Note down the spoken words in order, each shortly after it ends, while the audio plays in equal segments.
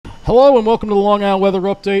Hello and welcome to the Long Island Weather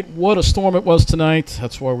Update. What a storm it was tonight.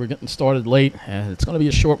 That's why we're getting started late, and it's going to be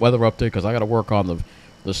a short weather update because I got to work on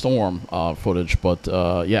the storm footage. But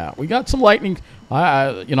yeah, we got some lightning. There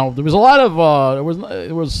was a lot of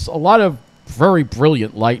there was a lot of very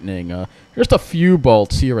brilliant lightning. Just a few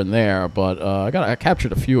bolts here and there, but I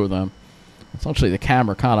captured a few of them. It's actually the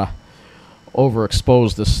camera kind of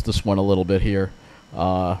overexposed this one a little bit here,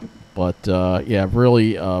 but yeah,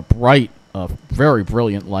 really bright. Very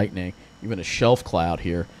brilliant lightning, even a shelf cloud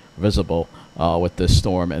here visible with this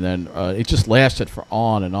storm, and then it just lasted for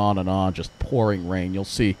on and on and on, just pouring rain. You'll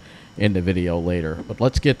see in the video later. But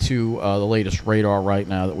let's get to the latest radar right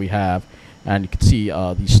now that we have, and you can see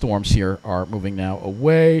these storms here are moving now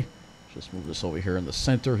away. Just move this over here in the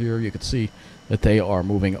center here. You can see that they are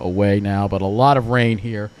moving away now, but a lot of rain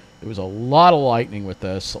here. There was a lot of lightning with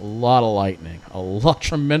this, a lot of lightning,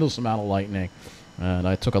 tremendous amount of lightning. And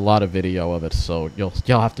I took a lot of video of it, so you'll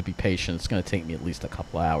have to be patient. It's going to take me at least a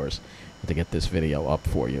couple hours to get this video up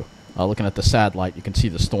for you. Looking at the satellite, you can see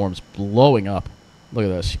the storms blowing up. Look at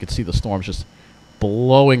this. You can see the storms just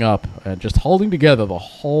blowing up and just holding together the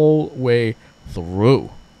whole way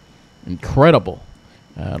through. Incredible.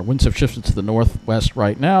 The winds have shifted to the northwest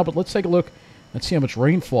right now, but let's take a look and see how much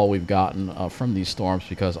rainfall we've gotten from these storms,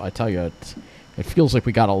 because I tell you, it feels like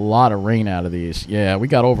we got a lot of rain out of these. Yeah, we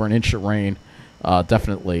got over an inch of rain.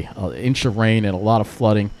 Definitely an inch of rain and a lot of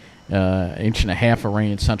flooding, inch and a half of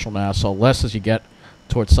rain in central Nassau, less as you get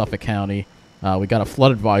towards Suffolk County. We got a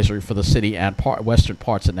flood advisory for the city and western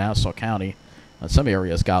parts of Nassau County. Some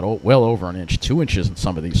areas got well over an inch, 2 inches in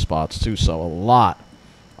some of these spots too, so a lot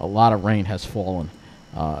of rain has fallen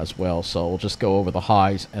as well. So we'll just go over the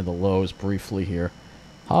highs and the lows briefly here.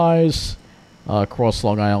 Highs across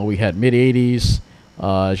Long Island, we had mid-80s.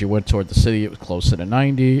 As you went toward the city, it was closer to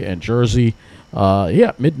 90, and Jersey,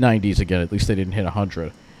 yeah, mid-90s again. At least they didn't hit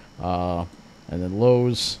 100. And then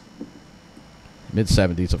lows,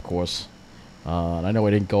 mid-70s, of course. And I know I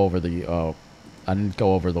didn't go over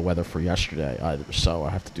the weather for yesterday either, so I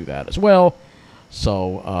have to do that as well.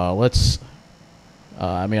 So let's.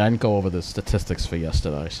 I didn't go over the statistics for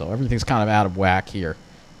yesterday, so everything's kind of out of whack here.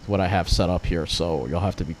 Is what I have set up here, so you'll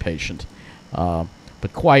have to be patient.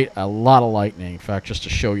 But quite a lot of lightning. In fact, just to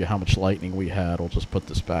show you how much lightning we had, we'll just put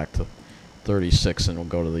this back to 36, and we'll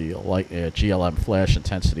go to the GLM flash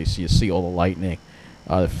intensity, so you see all the lightning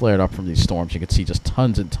that flared up from these storms. You can see just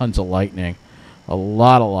tons and tons of lightning. A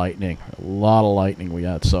lot of lightning we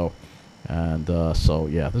had. So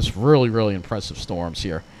yeah, this really, really impressive storms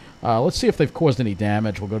here. Let's see if they've caused any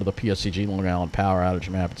damage. We'll go to the PSEG Long Island power outage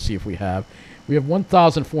map and see if we have. We have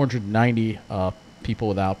 1,490 people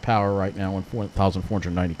without power right now, and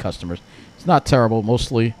 1,490 customers. It's not terrible,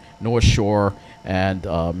 mostly North Shore and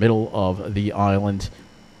middle of the island.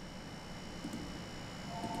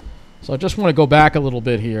 So I just want to go back a little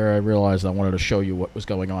bit here. I realized I wanted to show you what was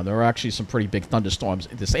going on. There were actually some pretty big thunderstorms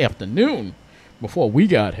this afternoon before we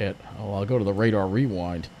got hit. I'll go to the radar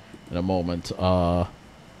rewind in a moment. Go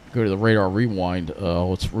to the radar rewind.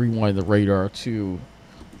 Let's rewind the radar to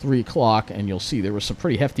 3 o'clock, and you'll see there were some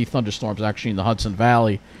pretty hefty thunderstorms actually in the Hudson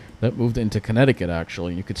Valley that moved into Connecticut,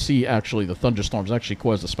 actually. You could see, actually, the thunderstorms actually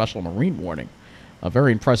caused a special marine warning. A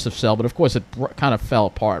very impressive cell, but of course it kind of fell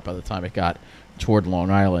apart by the time it got toward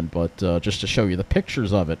Long Island. But just to show you the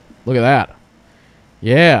pictures of it, look at that.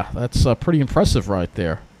 Yeah, that's pretty impressive right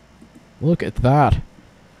there. Look at that.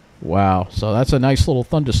 Wow. So that's a nice little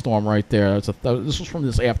thunderstorm right there. This was from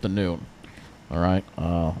this afternoon. All right.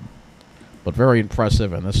 But very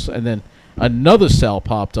impressive. And then another cell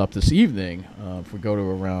popped up this evening. If we go to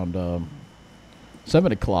around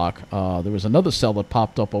 7 o'clock, there was another cell that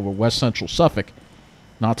popped up over west central Suffolk.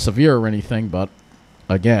 Not severe or anything, but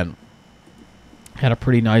again, had a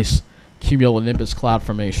pretty nice cumulonimbus cloud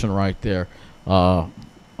formation right there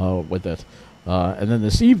with it. And then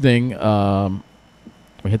this evening,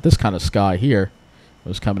 we hit this kind of sky here. It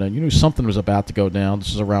was coming in. You knew something was about to go down.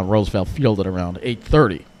 This is around Roosevelt Field at around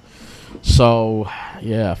 8:30. So,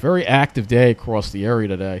 yeah, very active day across the area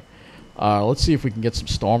today. Let's see if we can get some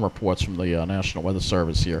storm reports from the National Weather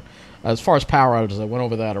Service here. As far as power outages, I went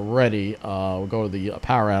over that already. We'll go to the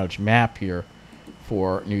power outage map here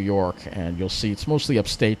for New York, and you'll see it's mostly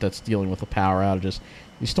upstate that's dealing with the power outages.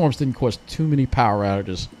 These storms didn't cause too many power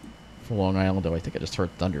outages for Long Island, though. I think I just heard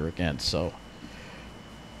thunder again, so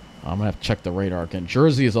I'm going to have to check the radar again.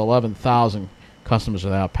 Jersey is 11,000 customers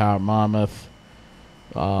without power. Monmouth.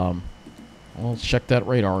 Well, let's check that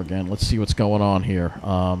radar again. Let's see what's going on here.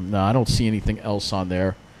 No, I don't see anything else on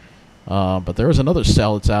there. But there is another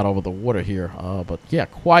cell that's out over the water here. But yeah,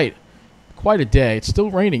 quite a day. It's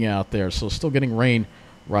still raining out there, so still getting rain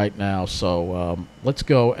right now. So let's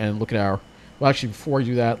go and look at our. Well, actually, before we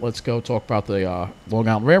do that, let's go talk about the Long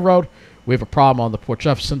Island Railroad. We have a problem on the Port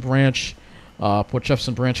Jefferson branch. Port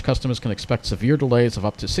Jefferson branch customers can expect severe delays of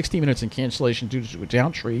up to 60 minutes in cancellation due to a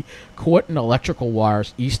downed tree caught in electrical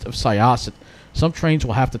wires east of Syosset. Some trains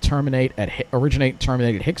will have to originate and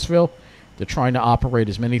terminate at Hicksville. They're trying to operate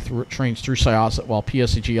as many trains through Syosset while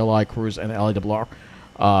PSEG, crews, and LAWR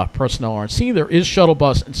personnel are on scene. There is shuttle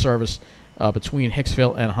bus in service between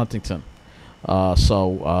Hicksville and Huntington.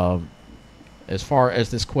 As far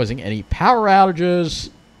as this causing any power outages,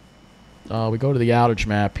 we go to the outage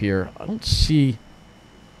map here. I don't see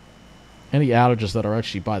any outages that are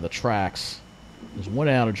actually by the tracks. There's one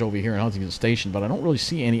outage over here in Huntington Station, but I don't really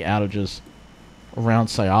see any outages around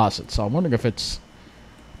Syosset. So I'm wondering if it's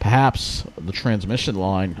perhaps the transmission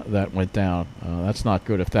line that went down. That's not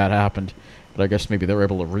good if that happened, but I guess maybe they're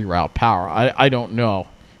able to reroute power. I don't know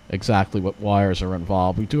exactly what wires are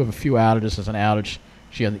involved. We do have a few outages. There's an outage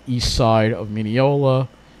on the east side of Mineola.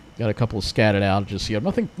 Got a couple of scattered outages here.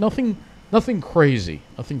 Nothing crazy.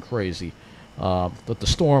 But the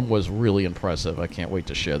storm was really impressive. I can't wait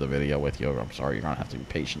to share the video with you. I'm sorry, you're going to have to be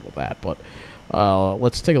patient with that. But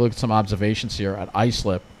let's take a look at some observations here at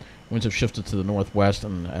Islip. Winds have shifted to the northwest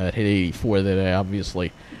and hit 84 today,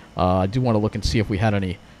 obviously. I do want to look and see if we had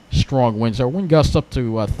any strong winds. Our wind gusts up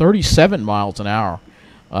to 37 miles an hour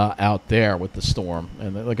out there with the storm.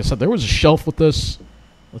 And like I said, there was a shelf with this.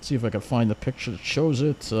 Let's see if I can find the picture that shows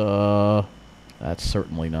it. That's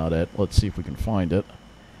certainly not it. Let's see if we can find it.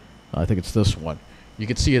 I think it's this one. You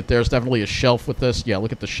can see it. There's definitely a shelf with this. Yeah,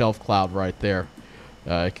 look at the shelf cloud right there.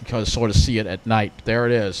 You can kind of sort of see it at night. There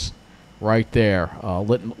it is, right there,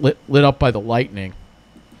 lit up by the lightning.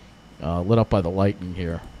 Lit up by the lightning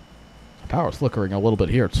here. Power's flickering a little bit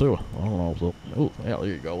here too. I don't know. Oh, yeah, there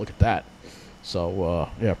you go. Look at that. So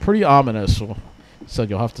yeah, pretty ominous. So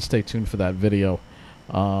you'll have to stay tuned for that video.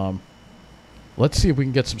 Let's see if we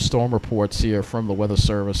can get some storm reports here from the Weather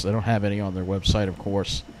Service. They don't have any on their website, of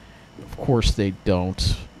course. Of course they don't.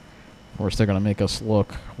 Of course they're going to make us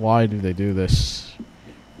look. Why do they do this?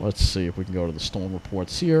 Let's see if we can go to the storm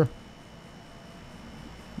reports here.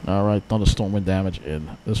 All right, thunderstorm wind damage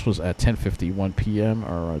in. This was at 10:51 p.m.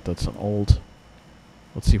 All right, that's an old.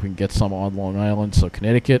 Let's see if we can get some on Long Island. So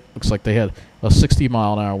Connecticut, looks like they had a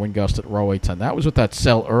 60-mile-an-hour wind gust at Row 810. That was with that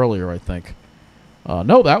cell earlier, I think.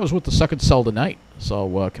 No, that was with the second cell tonight.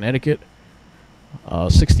 So Connecticut,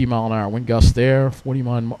 60-mile-an-hour wind gust there,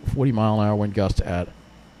 40-mile-an-hour wind gust and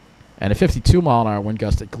a 52-mile-an-hour wind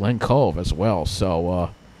gust at Glen Cove as well. So,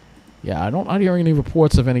 yeah, I'm not hearing any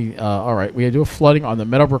reports of any. All right, we do a flooding on the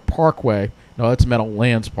Meadowbrook Parkway. No, that's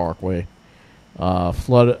Meadowlands Parkway.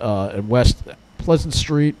 Flood in West Pleasant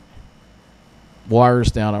Street.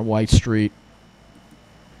 Wires down on White Street.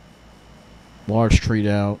 Large tree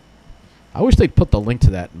down. I wish they'd put the link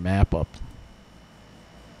to that map up.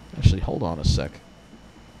 Actually, hold on a sec.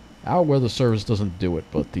 Our weather service doesn't do it,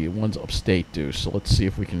 but the ones upstate do. So let's see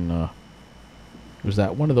if we can. Was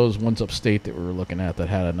that one of those ones upstate that we were looking at that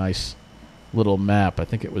had a nice little map? I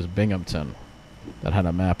think it was Binghamton that had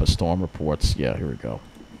a map of storm reports. Yeah, here we go.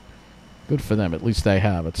 Good for them. At least they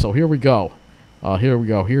have it. So here we go.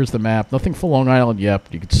 Here's the map. Nothing for Long Island yet,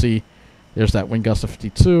 but you can see there's that wind gust of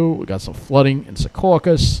 52. We got some flooding in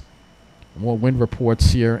Secaucus. More wind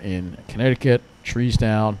reports here in Connecticut. Trees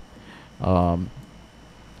down.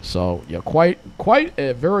 So yeah, quite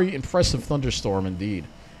a very impressive thunderstorm indeed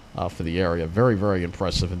for the area. Very, very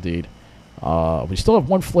impressive indeed. We still have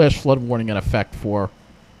one flash flood warning in effect for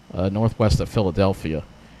northwest of Philadelphia.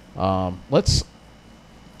 Let's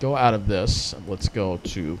go out of this and let's go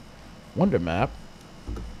to Wonder Map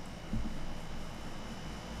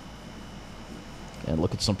and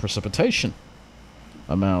look at some precipitation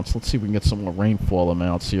amounts. Let's see if we can get some more rainfall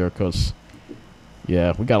amounts here, because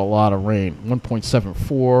yeah, we got a lot of rain.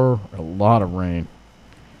 1.74, a lot of rain.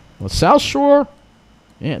 Well, South Shore,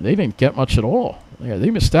 man, they didn't get much at all. Yeah, they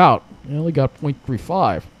missed out. They only got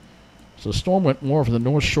 0.35. So the storm went more for the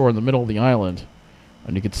North Shore in the middle of the island,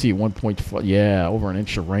 and you can see 1.5. Yeah, over an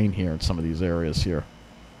inch of rain here in some of these areas here.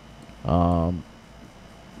 Over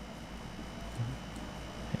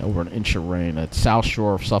an inch of rain. At South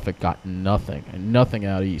Shore of Suffolk got nothing, and nothing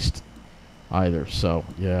out east either. So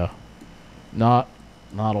yeah, not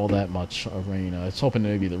all that much of rain. I was hoping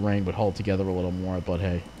maybe the rain would hold together a little more, but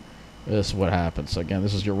hey, this is what happens. So again,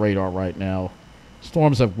 this is your radar right now.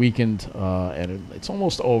 Storms have weakened, and it's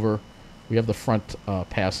almost over. We have the front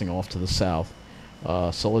passing off to the south.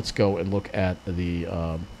 So let's go and look at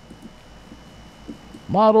the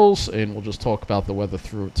models, and we'll just talk about the weather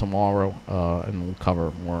through tomorrow, and we'll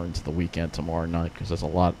cover more into the weekend tomorrow night, because there's a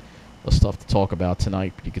lot stuff to talk about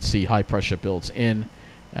tonight. You can see high pressure builds in,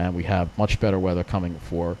 and we have much better weather coming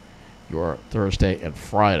for your Thursday and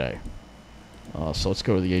Friday. So let's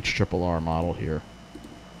go to the HRRR model here.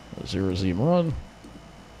 Zero Z run.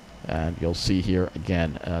 And you'll see here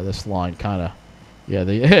again, this line kind of, yeah,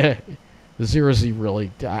 the zero Z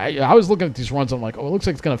really. I was looking at these runs, I'm like, oh, it looks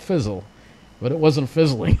like it's going to fizzle, but it wasn't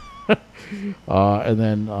fizzling. And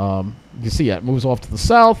then you see, yeah, it moves off to the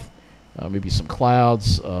south, maybe some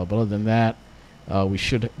clouds, but other than that, we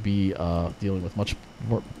should be dealing with much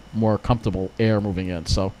more comfortable air moving in.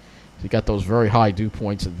 So you got those very high dew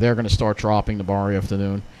points, and they're going to start dropping tomorrow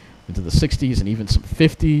afternoon into the 60s and even some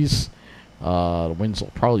 50s. The winds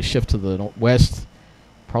will probably shift to the west.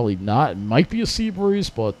 Probably not. It might be a sea breeze,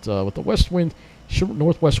 but with the west wind,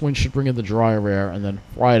 northwest wind should bring in the drier air. And then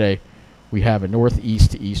Friday, we have a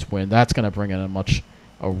northeast to east wind. That's going to bring in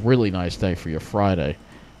a really nice day for your Friday.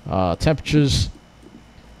 Temperatures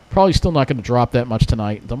probably still not going to drop that much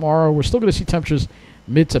tonight. Tomorrow, we're still going to see temperatures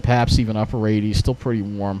mid to perhaps even upper 80s. Still pretty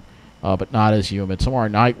warm, but not as humid. Tomorrow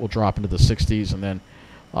night, we'll drop into the 60s. And then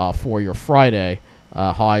for your Friday,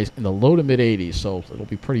 highs in the low to mid 80s, so it'll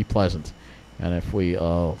be pretty pleasant. And if we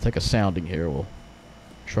take a sounding here, we'll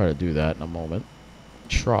try to do that in a moment.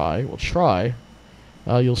 We'll try.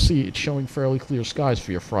 You'll see it's showing fairly clear skies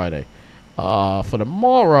for your Friday. For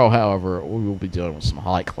tomorrow, however, we will be dealing with some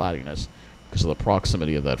high cloudiness because of the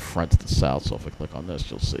proximity of that front to the south. So if I click on this,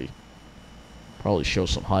 you'll see. Probably show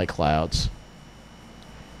some high clouds.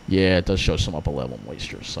 Yeah, it does show some upper level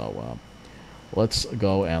moisture. So let's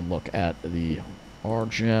go and look at the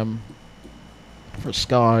RGM for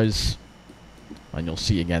skies. And you'll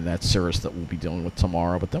see again that cirrus that we'll be dealing with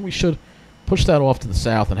tomorrow. But then we should push that off to the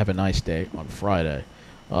south and have a nice day on Friday.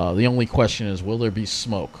 The only question is, will there be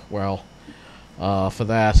smoke? Well, for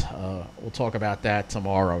that, we'll talk about that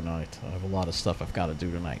tomorrow night. I have a lot of stuff I've got to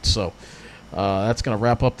do tonight. So that's going to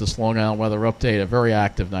wrap up this Long Island weather update. A very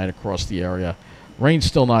active night across the area. Rain's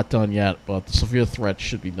still not done yet, but the severe threat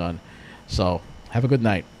should be done. So have a good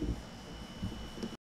night.